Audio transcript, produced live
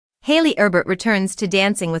Hayley Erbert returns to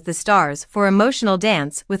Dancing with the Stars for emotional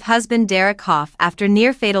dance with husband Derek Hough after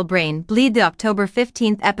near-fatal brain bleed. The October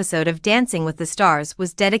 15th episode of Dancing with the Stars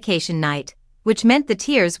was dedication night, which meant the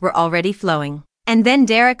tears were already flowing. And then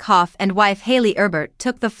Derek Hough and wife Hayley Erbert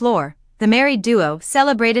took the floor. The married duo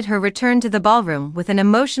celebrated her return to the ballroom with an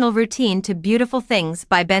emotional routine to Beautiful Things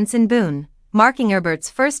by Benson Boone, marking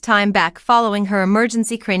Erbert's first time back following her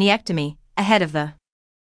emergency craniectomy. Ahead of the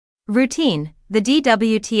routine, the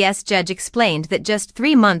DWTS judge explained that just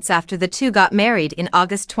 3 months after the two got married in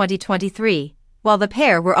August 2023, while the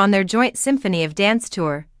pair were on their joint Symphony of Dance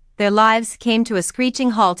tour, their lives came to a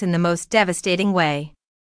screeching halt in the most devastating way.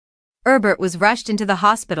 Erbert was rushed into the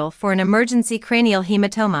hospital for an emergency cranial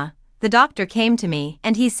hematoma. The doctor came to me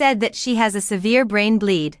and he said that she has a severe brain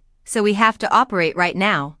bleed, so we have to operate right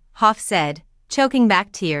now, Hough said, choking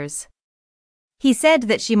back tears. He said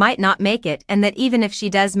that she might not make it and that even if she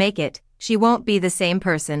does make it, she won't be the same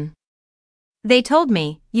person. They told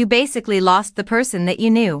me, you basically lost the person that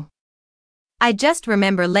you knew. I just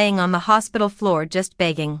remember laying on the hospital floor just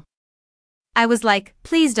begging. I was like,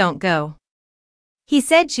 please don't go. He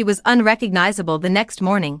said she was unrecognizable the next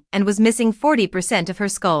morning and was missing 40% of her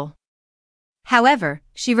skull. However,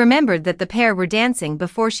 she remembered that the pair were dancing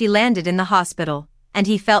before she landed in the hospital, and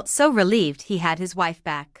he felt so relieved he had his wife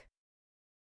back.